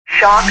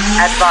Shock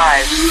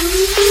advised.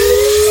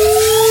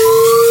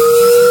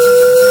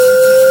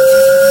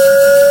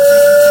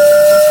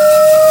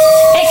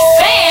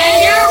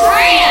 Expand your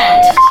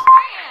brand.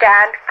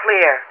 Stand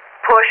clear.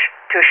 Push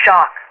to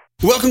shock.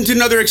 Welcome to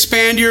another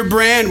Expand Your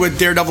Brand with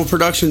Daredevil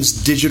Productions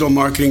Digital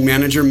Marketing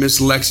Manager,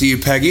 Miss Lexi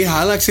Upeghi.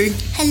 Hi, Lexi.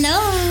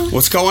 Hello.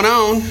 What's going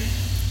on?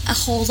 A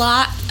whole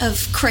lot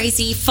of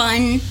crazy,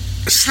 fun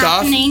Stuff?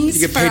 happenings.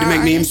 You get paid to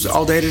make memes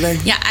all day today?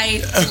 Yeah,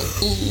 I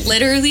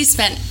literally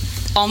spent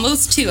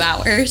almost 2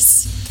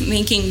 hours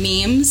making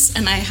memes,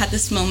 and I had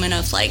this moment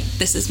of like,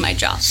 this is my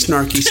job.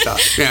 Snarky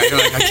stuff. Yeah, you're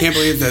like, I can't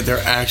believe that they're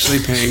actually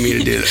paying me to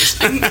do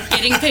this. I'm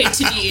getting paid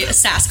to be a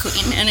sass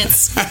queen, and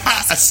it's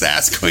A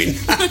sass queen.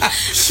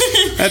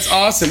 That's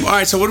awesome. All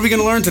right, so what are we going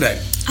to learn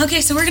today?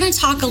 okay. So we're going to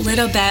talk a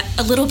little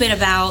bit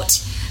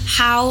about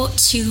how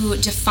to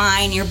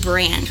define your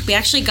brand. We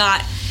actually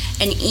got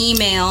an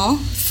email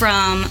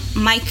from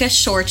Micah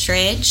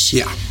Shortridge.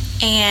 Yeah.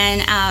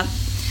 And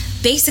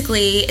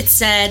basically, it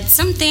said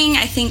something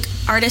I think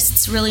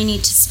artists really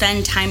need to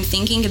spend time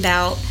thinking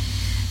about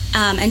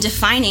and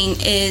defining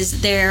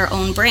is their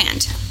own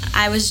brand.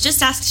 I was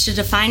just asked to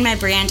define my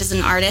brand as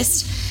an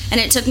artist,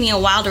 and it took me a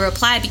while to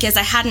reply because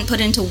I hadn't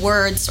put into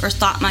words or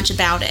thought much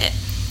about it.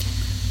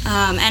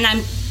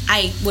 And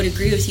I would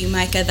agree with you,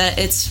 Micah, that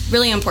it's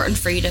really important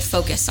for you to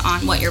focus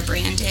on what your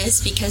brand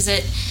is because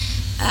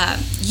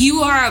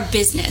you are a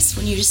business.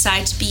 When you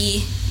decide to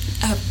be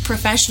a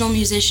professional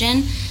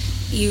musician,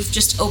 you've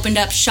just opened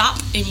up shop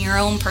in your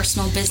own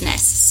personal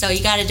business. So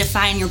you got to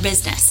define your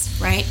business,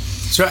 right?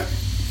 That's right.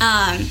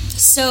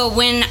 So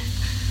when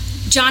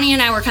Johnny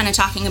and I were kind of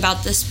talking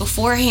about this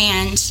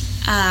beforehand,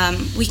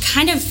 we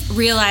kind of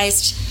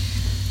realized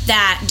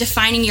that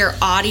defining your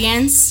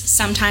audience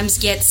sometimes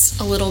gets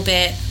a little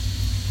bit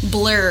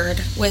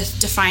blurred with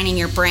defining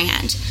your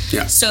brand.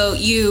 Yeah. So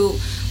you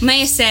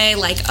may say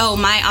like, oh,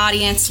 my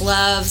audience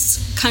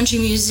loves country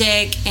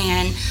music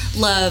and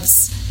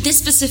loves this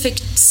specific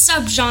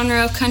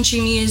subgenre of country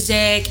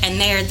music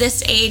and they're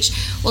this age.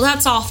 Well,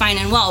 that's all fine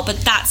and well, but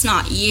that's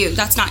not you.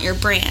 That's not your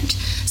brand.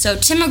 So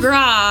Tim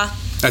McGraw...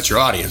 That's your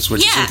audience,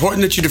 which is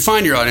important that you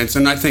define your audience,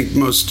 and I think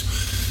most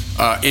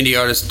indie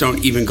artists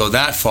don't even go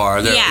that far.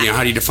 You know,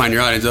 how do you define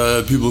your audience?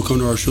 People who come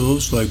to our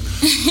shows, like.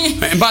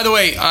 And by the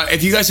way,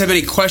 if you guys have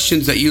any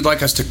questions that you'd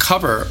like us to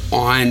cover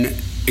on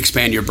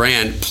Expand Your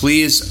Brand,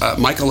 please.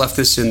 Michael left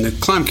this in the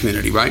Climb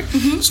community, right?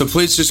 Mm-hmm. So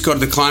please just go to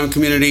the Climb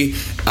community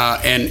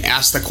and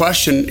ask the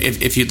question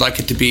if you'd like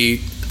it to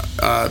be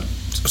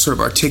sort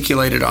of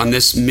articulated on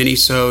this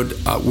mini-sode.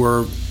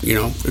 We're, you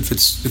know,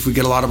 if we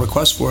get a lot of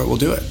requests for it, we'll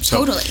do it. So,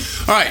 totally.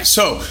 All right.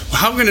 So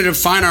how are we going to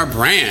define our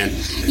brand?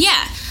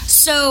 Yeah.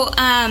 So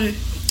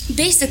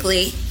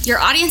basically, your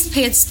audience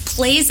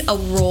plays a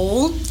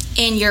role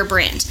in your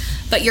brand.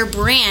 But your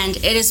brand,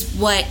 it is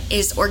what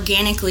is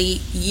organically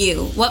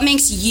you. What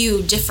makes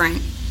you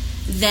different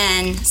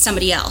than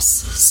somebody else.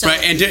 So,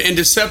 right, and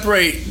to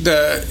separate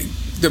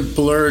the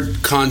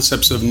blurred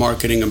concepts of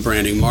marketing and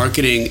branding.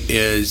 Marketing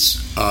is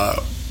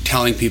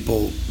telling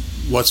people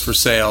what's for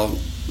sale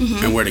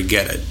and where to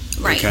get it.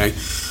 Right. Okay.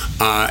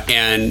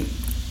 And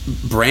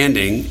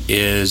branding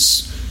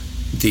is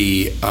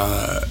the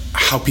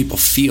how people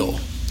feel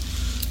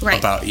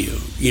about you.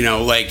 You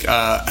know, like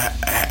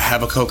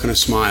have a Coke and a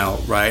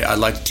smile, right? I'd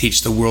like to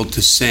teach the world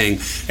to sing.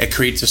 It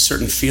creates a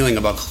certain feeling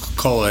about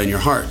Coca-Cola in your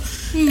heart.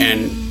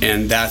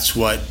 And that's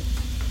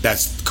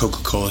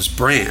Coca-Cola's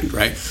brand,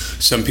 right?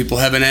 Some people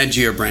have an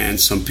edgier brand.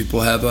 Some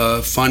people have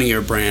a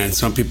funnier brand.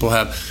 Some people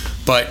have...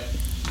 But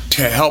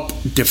to help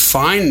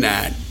define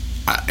that,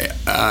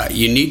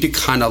 you need to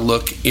kind of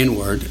look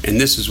inward, and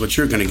this is what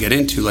you're going to get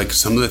into, like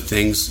some of the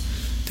things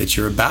that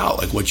you're about,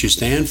 like what you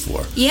stand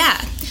for. Yeah.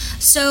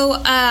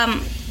 So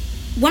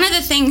one of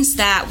the things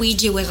that we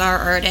do with our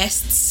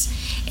artists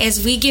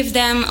is we give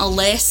them a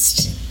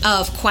list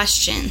of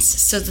questions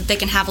so that they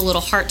can have a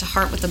little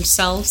heart-to-heart with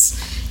themselves,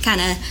 kind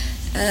of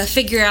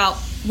figure out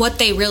what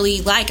they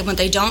really like and what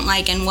they don't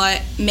like and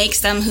what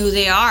makes them who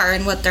they are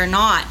and what they're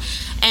not.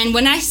 And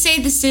when I say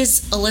this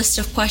is a list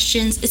of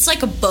questions, it's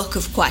like a book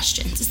of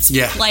questions.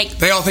 It's like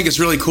they all think it's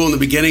really cool in the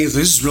beginning. This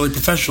is really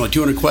professional.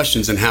 200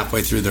 questions, and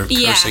halfway through they're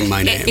cursing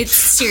my name. It's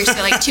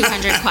seriously like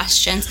 200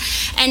 questions,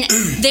 and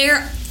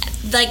they're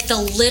like the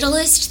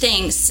littlest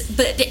things,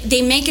 but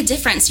they make a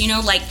difference. You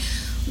know, like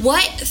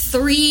what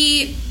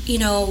 3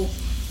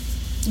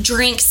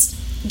 drinks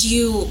do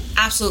you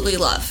absolutely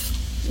love?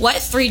 What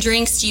 3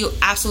 drinks do you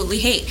absolutely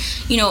hate?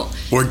 You know,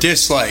 or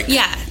dislike?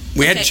 Yeah.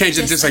 We had to change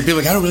the dislike. People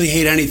are like, I don't really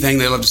hate anything.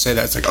 They love to say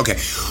that. It's like, okay,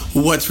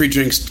 what 3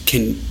 drinks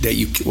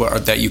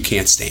that you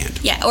can't stand?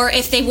 Yeah, or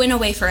if they went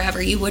away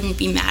forever, you wouldn't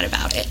be mad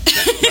about it.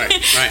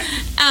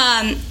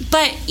 Right.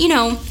 But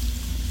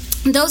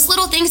those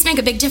little things make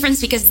a big difference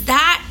because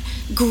that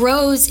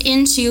grows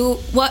into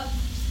what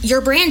your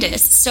brand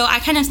is. So I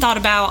kind of thought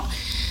about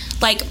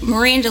like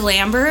Miranda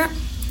Lambert.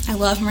 I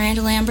love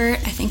Miranda Lambert.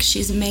 I think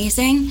she's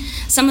amazing.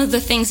 Some of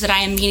the things that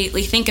I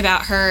immediately think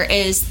about her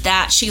is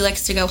that she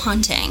likes to go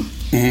hunting.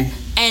 Mm-hmm.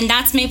 And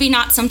that's maybe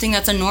not something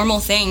that's a normal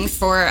thing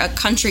for a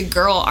country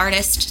girl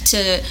artist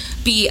to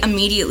be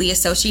immediately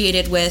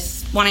associated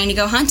with wanting to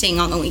go hunting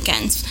on the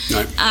weekends.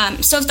 Right.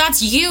 So if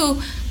that's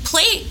you,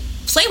 play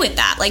with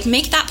that. Like,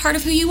 make that part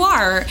of who you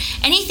are. Or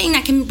anything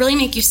that can really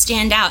make you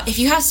stand out. If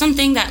you have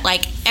something that,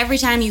 like, every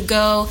time you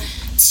go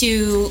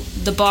to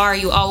the bar,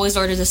 you always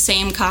order the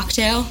same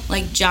cocktail.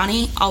 Like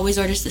Johnny always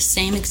orders the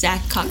same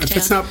exact cocktail. If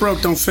it's not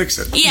broke, don't fix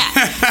it. Yeah.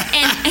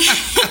 And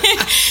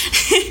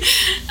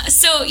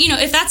so,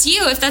 if that's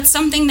you, if that's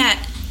something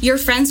that your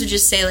friends would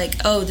just say, like,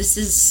 oh, this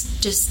is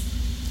just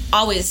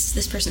always,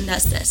 this person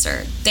does this,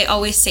 or they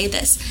always say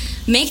this,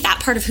 make that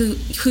part of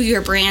who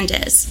your brand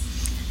is.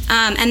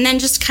 And then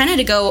just kind of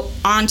to go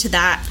on to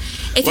that,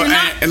 if you're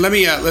not... And let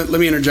me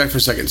interject for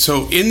a second.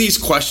 So in these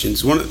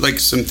questions,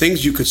 some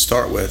things you could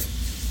start with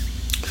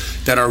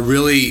that are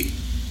really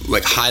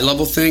like high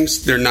level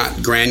things. They're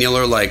not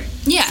granular, like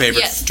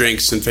favorite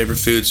drinks and favorite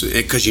foods,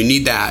 because you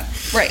need that.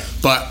 Right.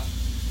 But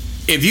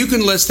if you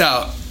can list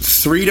out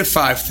 3 to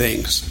 5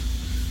 things,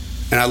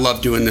 and I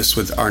love doing this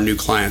with our new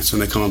clients when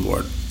they come on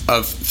board,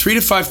 of 3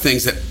 to 5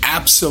 things that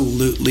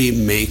absolutely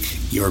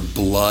make your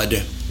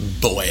blood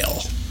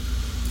boil,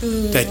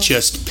 that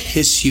just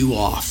piss you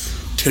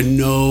off to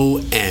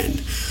no end.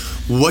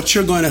 What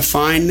you're going to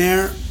find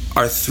there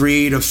are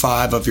 3 to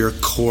 5 of your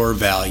core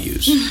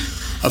values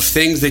of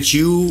things that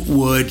you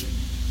would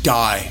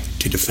die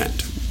to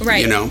defend.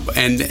 Right.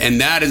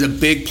 And that is a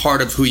big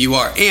part of who you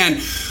are. And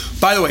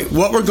by the way,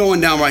 what we're going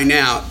down right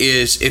now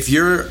is, if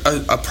you're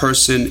a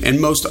person, and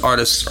most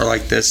artists are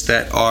like this,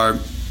 that are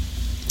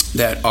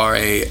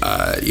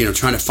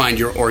trying to find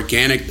your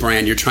organic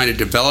brand, you're trying to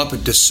develop a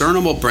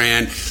discernible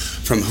brand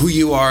from who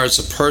you are as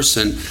a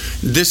person,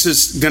 this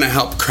is going to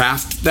help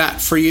craft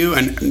that for you,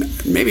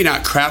 and maybe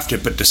not craft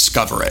it, but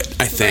discover it,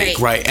 I think,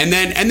 right? And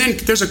then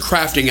there's a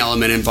crafting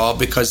element involved,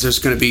 because there's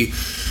going to be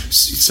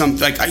some,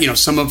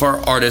 some of our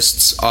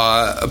artists,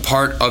 a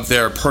part of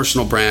their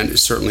personal brand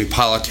is certainly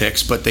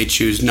politics, but they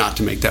choose not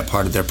to make that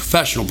part of their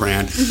professional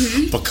brand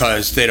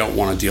because they don't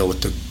want to deal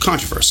with the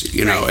controversy.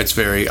 It's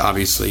very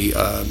obviously...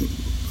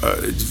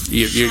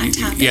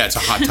 it's a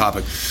hot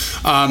topic.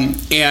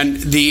 And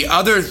the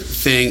other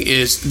thing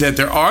is that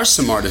there are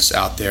some artists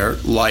out there,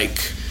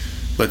 like,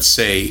 let's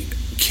say,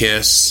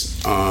 Kiss,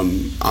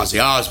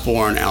 Ozzy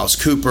Osbourne, Alice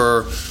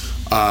Cooper,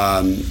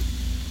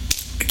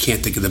 I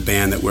can't think of the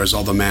band that wears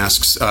all the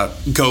masks,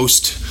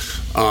 Ghost,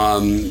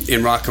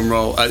 in rock and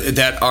roll,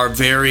 that are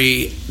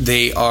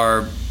they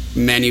are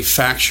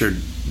manufactured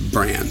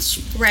brands,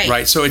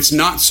 right? So it's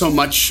not so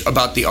much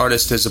about the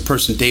artist as a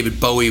person. David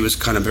Bowie was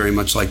kind of very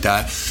much like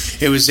that.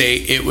 It was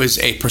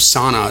a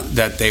persona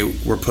that they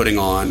were putting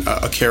on,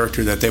 a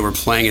character that they were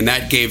playing, and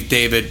that gave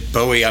David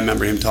Bowie, I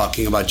remember him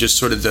talking about just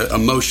sort of the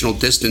emotional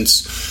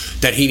distance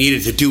that he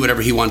needed to do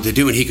whatever he wanted to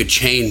do, and he could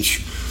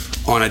change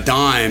on a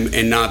dime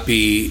and not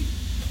be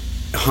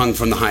hung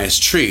from the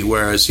highest tree.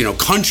 Whereas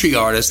country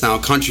artists, now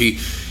country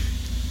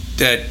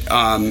that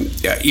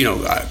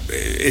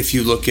if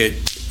you look at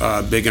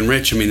Big and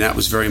Rich, that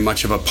was very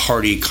much of a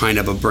party kind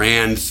of a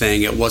brand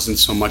thing. It wasn't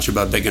so much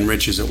about Big and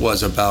Rich as it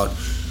was about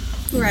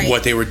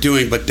what they were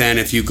doing. But then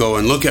if you go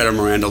and look at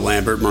Miranda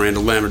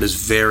Lambert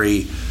is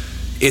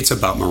it's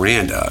about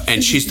Miranda.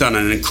 And she's done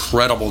an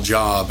incredible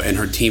job, and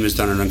her team has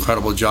done an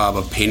incredible job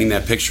of painting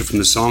that picture from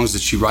the songs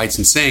that she writes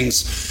and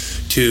sings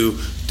to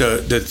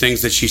the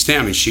things that she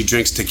stands. She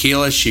drinks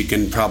tequila. She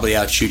can probably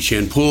outshoot you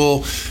in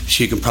pool.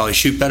 She can probably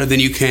shoot better than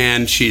you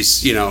can.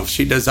 She's,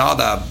 she does all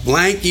the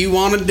blank you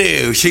want to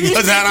do. She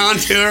goes out on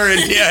tour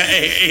and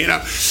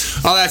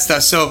all that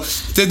stuff. So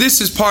this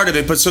is part of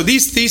it. But so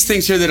these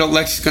things here that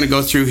Alexi's going to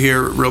go through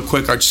here real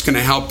quick are just going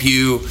to help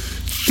you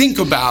think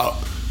about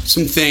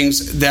some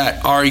things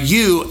that are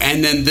you,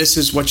 and then this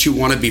is what you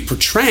want to be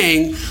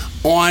portraying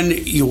on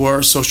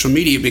your social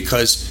media,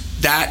 because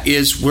that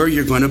is where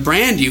you're going to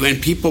brand you.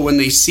 And people, when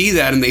they see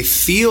that and they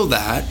feel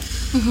that,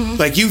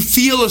 like you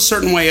feel a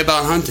certain way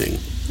about hunting.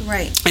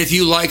 Right. If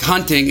you like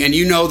hunting and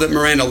you know that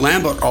Miranda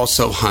Lambert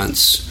also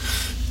hunts,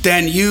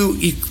 then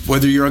you,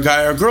 whether you're a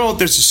guy or a girl,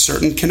 there's a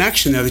certain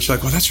connection there that you're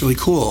like, well, that's really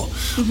cool.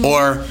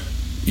 Or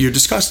you're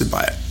disgusted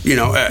by it.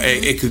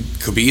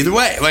 It could be either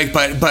way.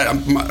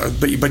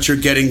 But you're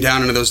getting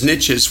down into those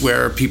niches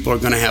where people are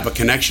going to have a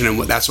connection, and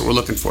that's what we're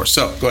looking for.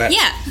 So go ahead.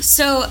 Yeah.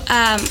 So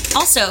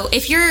also,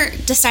 if you're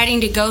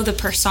deciding to go the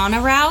persona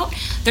route,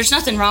 there's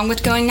nothing wrong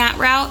with going that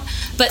route.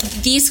 But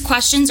these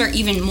questions are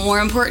even more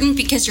important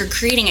because you're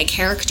creating a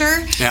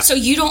character. Yeah. So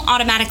you don't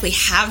automatically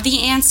have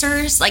the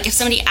answers. Like if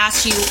somebody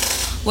asks you,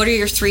 what are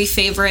your 3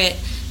 favorite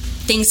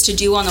things to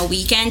do on the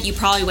weekend, you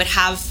probably would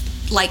have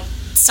like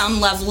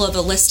some level of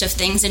a list of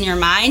things in your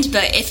mind.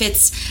 But if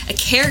it's a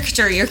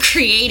character you're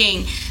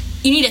creating,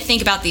 you need to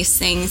think about these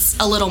things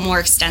a little more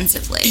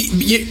extensively.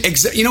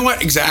 You know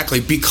what? Exactly.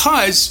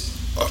 Because,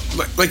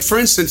 like for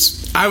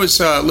instance, I was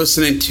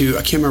listening to,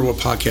 I can't remember what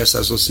podcast I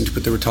was listening to,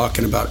 but they were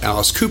talking about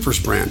Alice Cooper's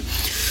brand.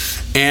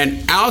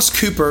 And Alice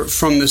Cooper,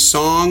 from the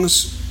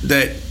songs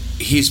that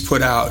he's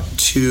put out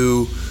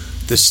to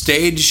the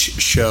stage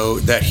show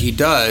that he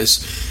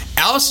does,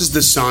 Alice is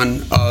the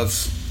son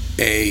of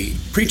a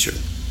preacher.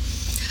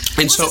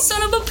 And What's so the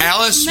son of a preacher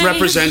Alice man?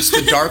 represents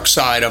the dark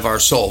side of our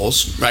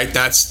souls, right?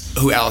 That's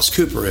who Alice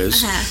Cooper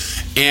is.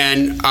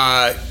 And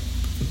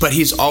but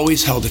he's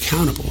always held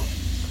accountable.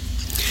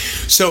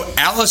 So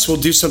Alice will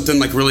do something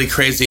like really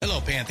crazy.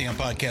 Hello, Pantheon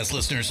Podcast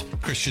listeners.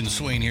 Christian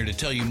Swain here to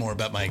tell you more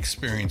about my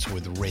experience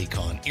with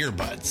Raycon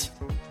earbuds.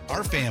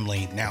 Our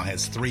family now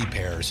has 3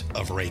 pairs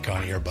of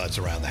Raycon earbuds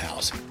around the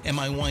house, and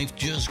my wife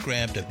just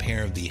grabbed a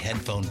pair of the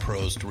Headphone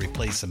Pros to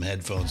replace some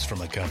headphones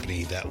from a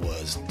company that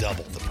was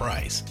double the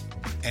price.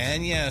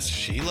 And yes,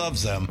 she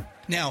loves them.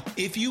 Now,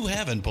 if you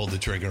haven't pulled the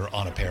trigger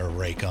on a pair of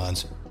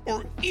Raycons,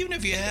 or even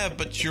if you have,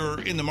 but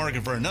you're in the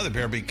market for another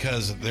pair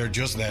because they're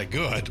just that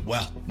good,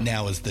 well,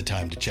 now is the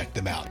time to check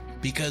them out,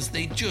 because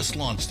they just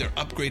launched their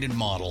upgraded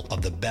model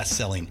of the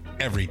best-selling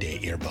everyday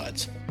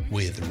earbuds.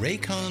 With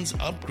Raycon's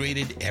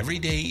upgraded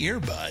everyday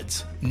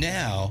earbuds,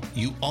 now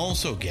you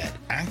also get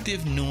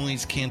active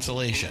noise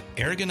cancellation,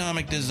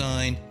 ergonomic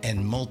design,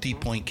 and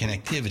multi-point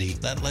connectivity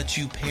that lets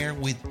you pair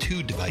with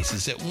 2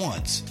 devices at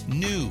once.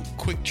 New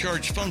quick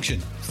charge function,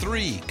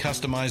 3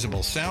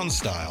 customizable sound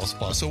styles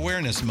plus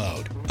awareness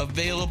mode.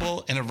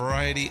 Available in a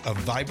variety of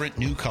vibrant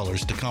new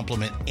colors to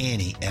complement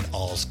any and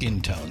all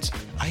skin tones.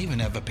 I even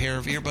have a pair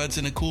of earbuds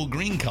in a cool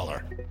green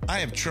color. I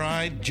have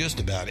tried just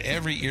about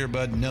every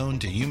earbud known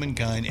to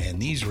humankind,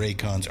 and these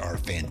Raycons are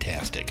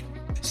fantastic.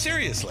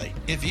 Seriously,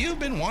 if you've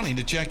been wanting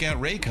to check out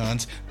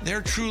Raycons,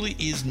 there truly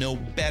is no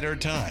better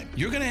time.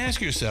 You're going to ask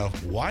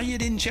yourself why you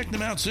didn't check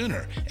them out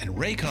sooner, and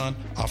Raycon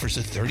offers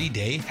a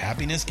 30-day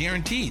happiness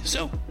guarantee.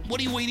 So what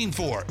are you waiting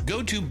for?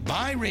 Go to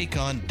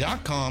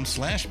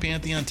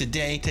buyraycon.com/Pantheon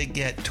today to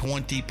get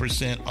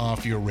 20%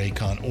 off your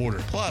Raycon order,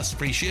 plus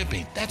free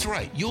shipping. That's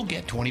right, you'll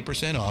get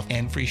 20% off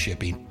and free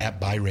shipping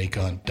at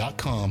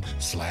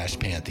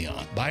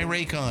buyraycon.com/Pantheon.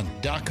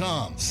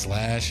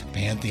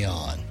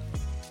 buyraycon.com/Pantheon.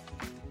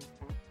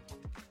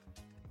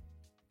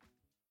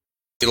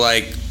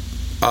 Like,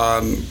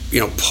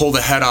 pull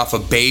the head off a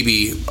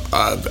baby,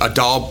 a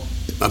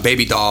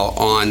baby doll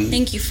on.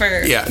 Thank you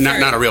for. Yeah,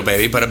 not a real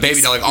baby, but a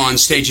baby doll like on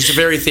stage. It's a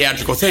very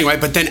theatrical thing,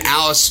 right? But then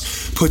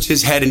Alice puts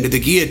his head into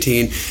the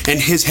guillotine, and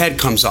his head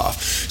comes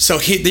off. So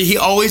he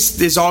always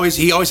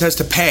has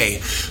to pay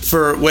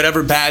for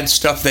whatever bad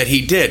stuff that he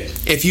did.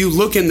 If you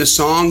look in the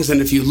songs and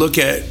if you look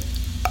at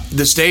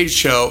the stage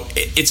show,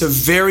 it's a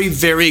very,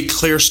 very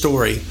clear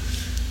story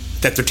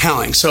that they're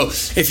telling. So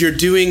if you're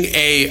doing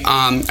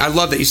I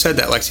love that you said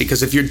that, Lexi,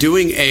 because if you're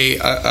doing a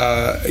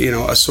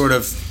sort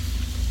of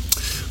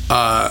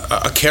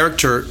a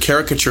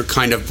caricature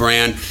kind of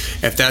brand,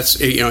 if that's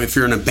if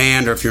you're in a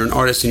band or if you're an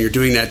artist and you're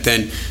doing that,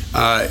 then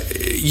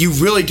you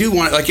really do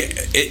want it, like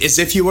as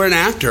if you were an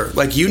actor.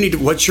 Like you need to,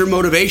 what's your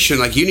motivation?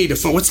 Like you need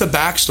to, what's the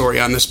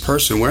backstory on this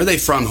person? Where are they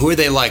from? Who are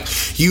they like?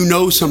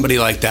 Somebody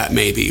like that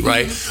maybe,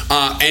 right?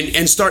 Mm-hmm.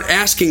 And start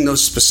asking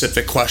those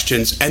specific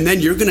questions, and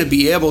then you're going to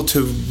be able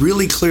to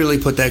really clearly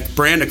put that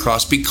brand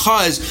across.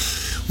 Because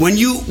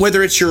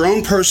whether it's your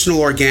own personal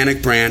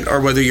organic brand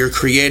or whether you're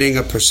creating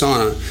a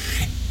persona,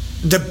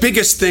 the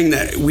biggest thing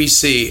that we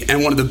see,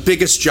 and one of the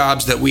biggest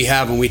jobs that we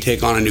have when we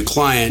take on a new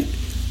client,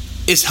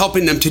 is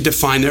helping them to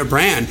define their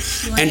brand,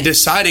 right, and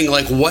deciding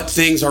like what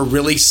things are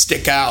really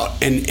stick out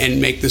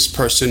and make this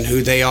person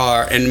who they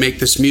are and make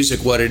this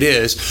music what it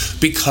is.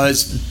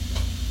 Because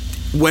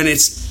when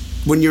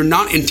you're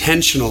not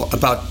intentional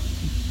about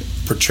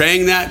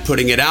portraying that,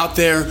 putting it out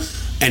there,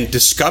 and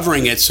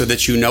discovering it so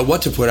that you know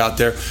what to put out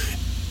there,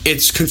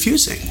 it's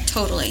confusing.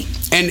 Totally.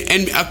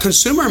 And a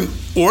consumer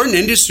or an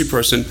industry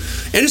person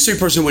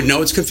would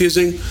know it's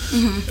confusing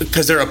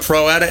because they're a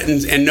pro at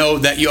it and know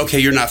that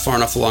you're not far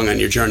enough along on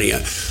your journey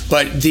yet.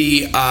 But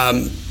the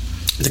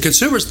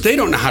consumers, they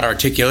don't know how to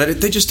articulate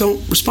it. They just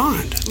don't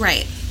respond.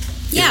 Right.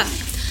 Yeah.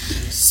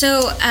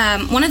 So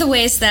one of the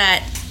ways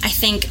that I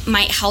think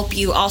might help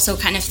you also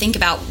kind of think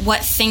about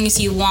what things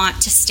you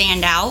want to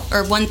stand out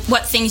or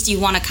what things you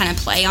want to kind of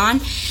play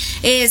on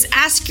is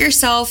ask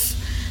yourself,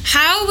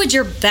 how would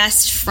your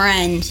best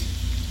friend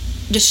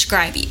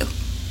describe you?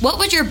 What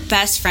would your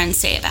best friend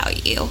say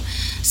about you?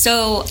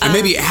 So and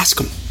maybe ask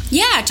them.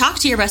 Yeah, talk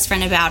to your best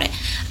friend about it.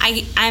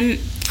 I'm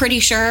pretty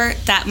sure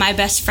that my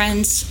best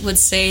friends would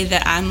say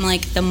that I'm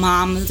like the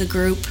mom of the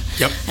group.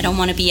 Yep. I don't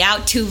want to be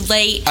out too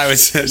late.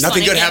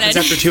 Nothing good happens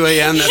after 2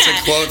 a.m. That's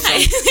a quote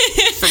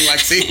from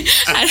Lexi.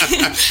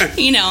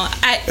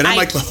 I'm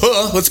like,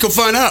 let's go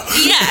find out.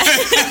 Yeah.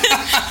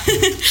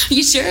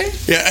 You sure?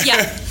 Yeah.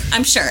 Yeah,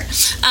 I'm sure.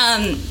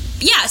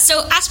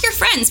 So ask your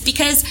friends,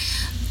 because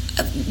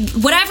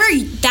whatever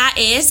that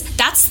is,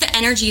 that's the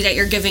energy that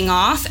you're giving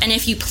off. And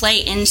if you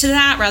play into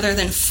that rather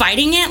than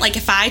fighting it, like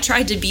if I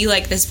tried to be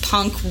like this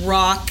punk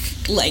rock,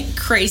 like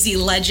crazy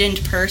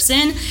legend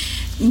person,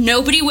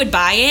 nobody would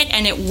buy it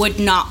and it would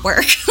not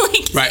work.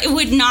 Right. It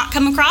would not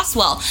come across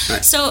well.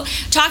 Right. So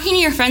talking to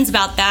your friends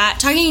about that,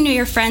 talking to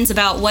your friends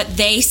about what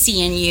they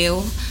see in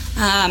you,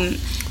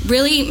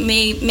 really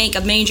may make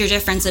a major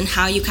difference in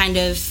how you kind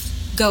of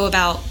go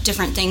about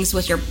different things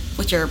with your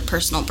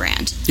personal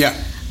brand. Yeah.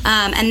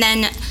 And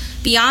then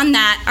beyond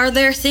that, are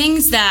there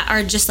things that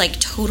are just like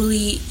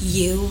totally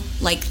you,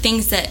 like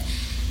things that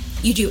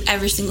you do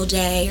every single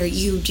day, or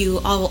you do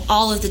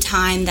all of the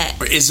time, that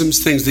or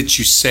isms, things that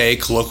you say,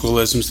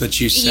 colloquialisms that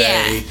you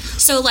say? Yeah.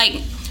 So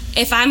like,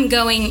 if I'm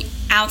going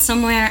out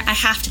somewhere, I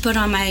have to put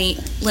on my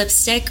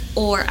lipstick,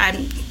 or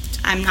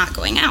I'm not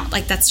going out.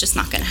 Like, that's just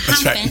not going to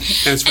happen.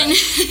 That's right.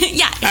 And,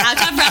 yeah, you have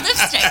to have red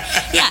lipstick.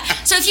 Yeah.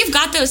 So if you've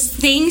got those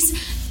things,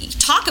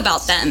 talk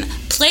about them.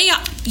 Play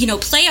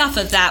off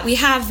of that. We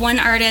have one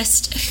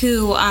artist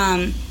who,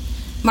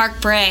 Mark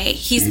Bray.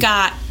 He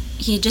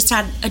just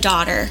had a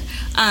daughter.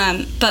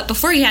 But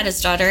before he had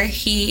his daughter,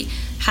 he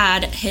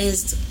had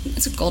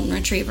it's a golden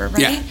retriever,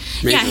 right?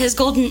 Yeah, his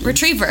golden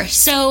retriever.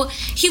 So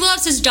he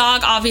loves his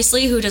dog,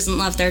 obviously. Who doesn't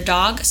love their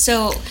dog?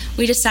 So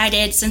we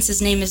decided, since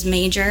his name is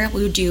Major,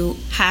 we would do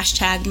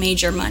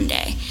 #Major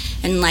Monday.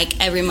 And like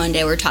every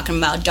Monday we're talking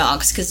about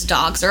dogs, because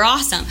dogs are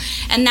awesome.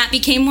 And that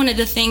became one of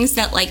the things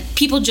that like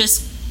people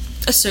just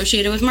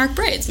associated with Mark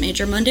Bray. It's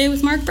Major Monday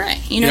with Mark Bray.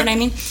 You know what I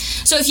mean?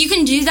 So if you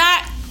can do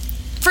that,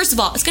 first of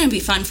all, it's going to be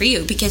fun for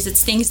you, because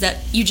it's things that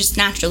you just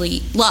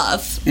naturally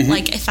love. Mm-hmm.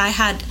 Like, if I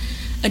had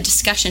a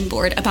discussion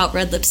board about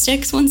red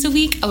lipsticks once a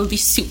week, I would be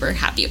super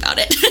happy about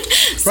it.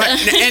 Right.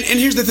 And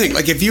here's the thing.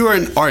 Like, if you are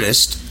an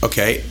artist,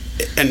 okay,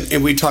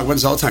 and we talk about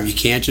this all the time, you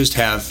can't just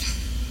have...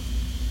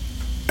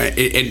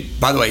 And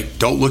by the way,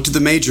 don't look to the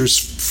majors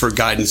for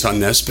guidance on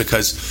this,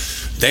 because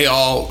they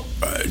all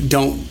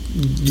don't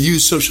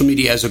use social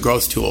media as a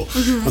growth tool.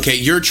 Mm-hmm. Okay,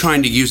 you're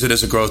trying to use it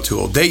as a growth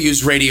tool. They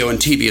use radio and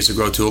TV as a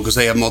growth tool because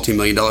they have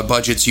multi-million-dollar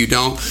budgets. You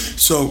don't.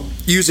 So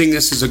using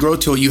this as a growth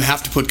tool, you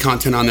have to put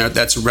content on there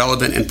that's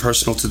relevant and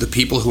personal to the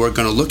people who are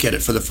going to look at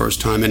it for the first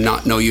time and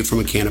not know you from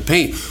a can of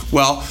paint.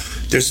 Well,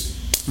 there's...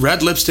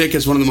 Red lipstick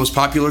is one of the most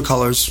popular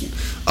colors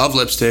of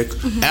lipstick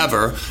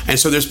ever. And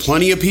so there's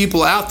plenty of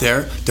people out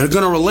there that are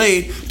going to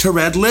relate to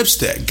red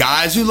lipstick.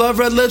 Guys who love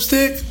red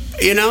lipstick,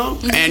 you know,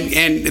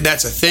 and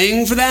that's a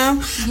thing for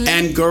them.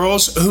 And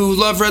girls who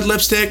love red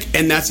lipstick,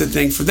 and that's a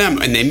thing for them.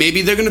 And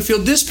they're going to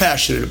feel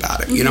dispassionate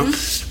about it, you know.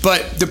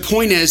 But the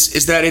point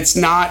is that it's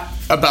not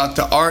about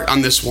the art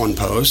on this one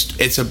post.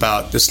 It's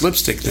about this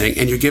lipstick thing.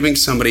 And you're giving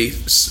somebody,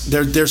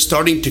 they're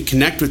starting to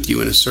connect with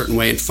you in a certain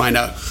way and find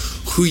out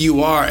who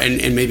you are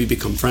and maybe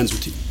become friends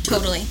with you.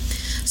 Totally.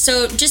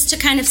 So just to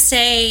kind of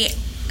say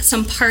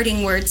some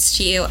parting words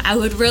to you, I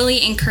would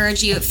really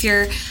encourage you, if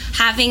you're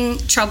having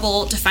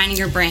trouble defining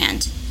your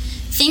brand,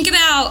 think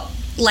about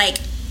like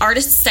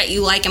artists that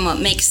you like and what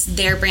makes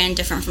their brand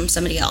different from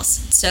somebody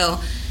else. So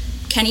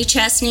Kenny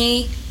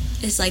Chesney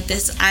is like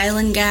this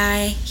island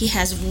guy. He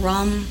has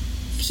rum.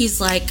 He's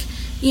like,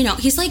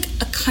 he's like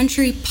a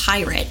country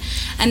pirate.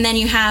 And then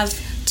you have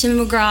Tim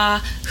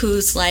McGraw,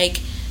 who's like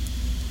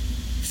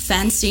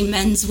fancy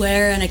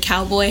menswear and a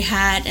cowboy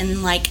hat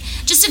and like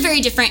just a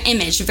very different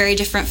image, a very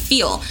different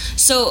feel.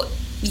 So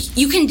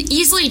you can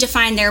easily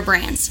define their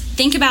brands.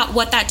 Think about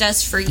what that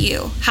does for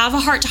you. Have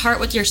a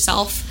heart-to-heart with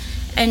yourself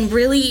and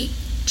really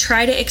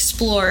try to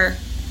explore,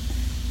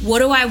 what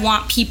do I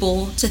want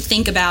people to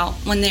think about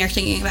when they're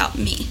thinking about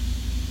me?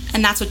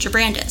 And that's what your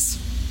brand is.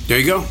 There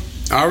you go.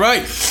 All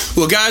right.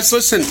 Well, guys,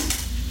 listen.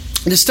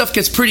 This stuff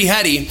gets pretty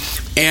heady,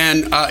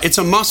 and it's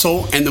a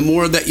muscle, and the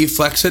more that you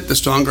flex it, the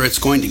stronger it's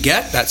going to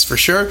get, that's for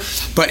sure.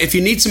 But if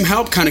you need some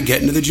help kind of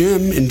getting to the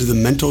gym, into the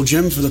mental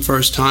gym for the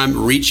first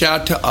time, reach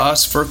out to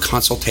us for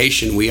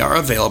consultation. We are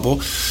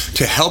available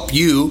to help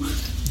you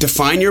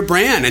define your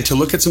brand and to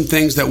look at some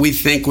things that we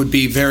think would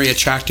be very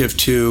attractive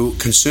to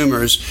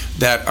consumers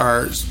that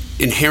are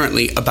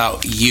inherently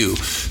about you.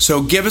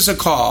 So give us a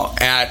call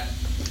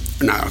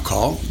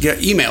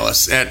email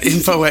us at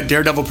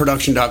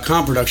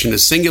info@daredevilproduction.com. Production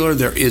is singular.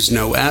 There is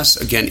no S.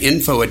 Again,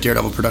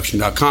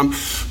 info@daredevilproduction.com.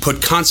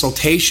 Put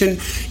consultation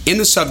in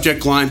the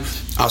subject line.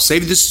 I'll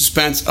save you the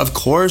suspense. Of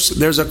course,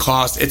 there's a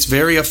cost. It's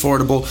very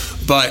affordable,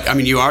 but I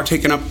mean, you are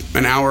taking up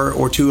an hour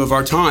or two of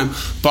our time,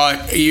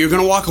 but you're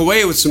going to walk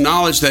away with some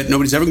knowledge that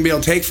nobody's ever going to be able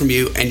to take from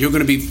you, and you're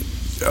going to be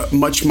a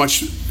much,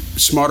 much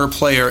smarter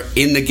player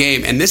in the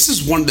game. And this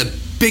is one of the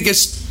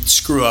biggest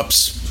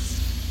screw-ups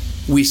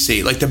we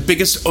see, like the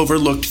biggest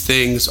overlooked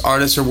things.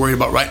 Artists are worried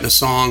about writing a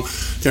song.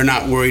 They're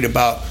not worried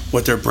about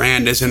what their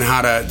brand is and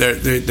how to,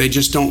 they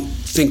just don't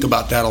think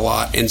about that a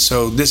lot. And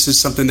so this is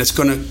something that's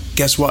going to,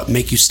 guess what,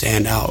 make you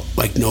stand out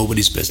like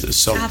nobody's business.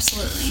 So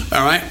absolutely.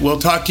 All right, we'll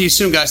talk to you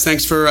soon, guys.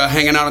 Thanks for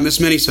hanging out on this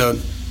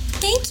mini-sode.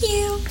 Thank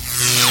you.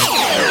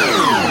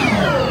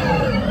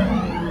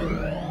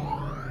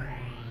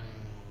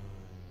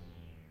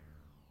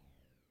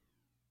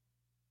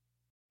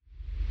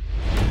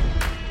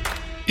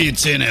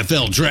 It's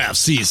NFL draft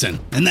season,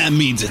 and that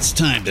means it's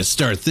time to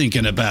start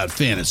thinking about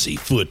fantasy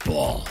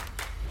football.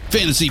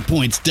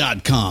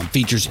 FantasyPoints.com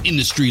features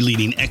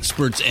industry-leading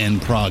experts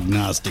and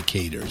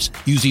prognosticators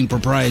using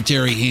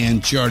proprietary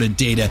hand-charted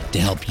data to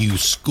help you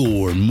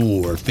score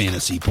more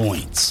fantasy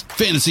points.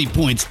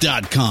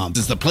 FantasyPoints.com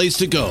is the place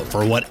to go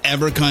for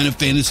whatever kind of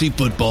fantasy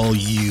football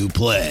you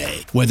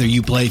play. Whether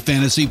you play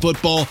fantasy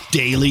football,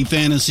 daily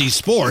fantasy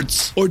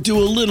sports, or do a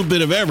little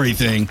bit of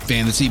everything,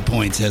 Fantasy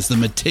Points has the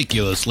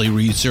meticulously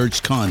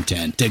researched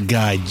content to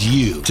guide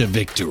you to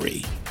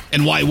victory.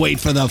 And why wait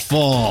for the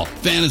fall?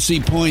 Fantasy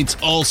Points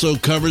also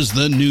covers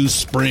the new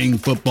spring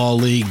football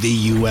league,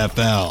 the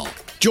UFL.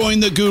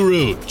 Join the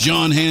guru,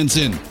 John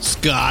Hansen,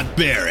 Scott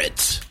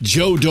Barrett,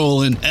 Joe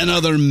Dolan, and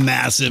other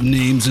massive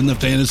names in the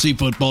fantasy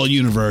football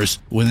universe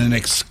with an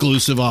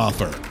exclusive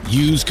offer.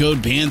 Use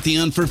code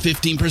Pantheon for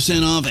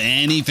 15% off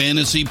any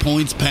Fantasy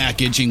Points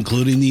package,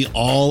 including the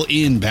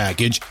all-in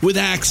package, with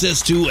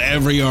access to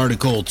every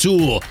article,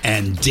 tool,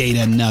 and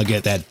data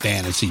nugget that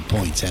Fantasy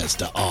Points has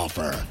to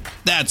offer.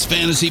 That's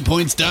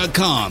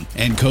FantasyPoints.com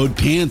and code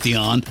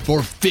Pantheon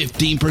for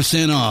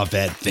 15% off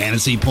at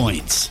Fantasy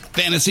Points.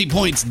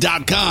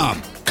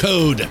 FantasyPoints.com,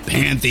 code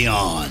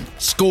Pantheon.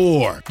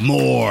 Score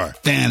more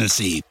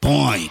fantasy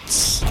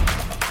points.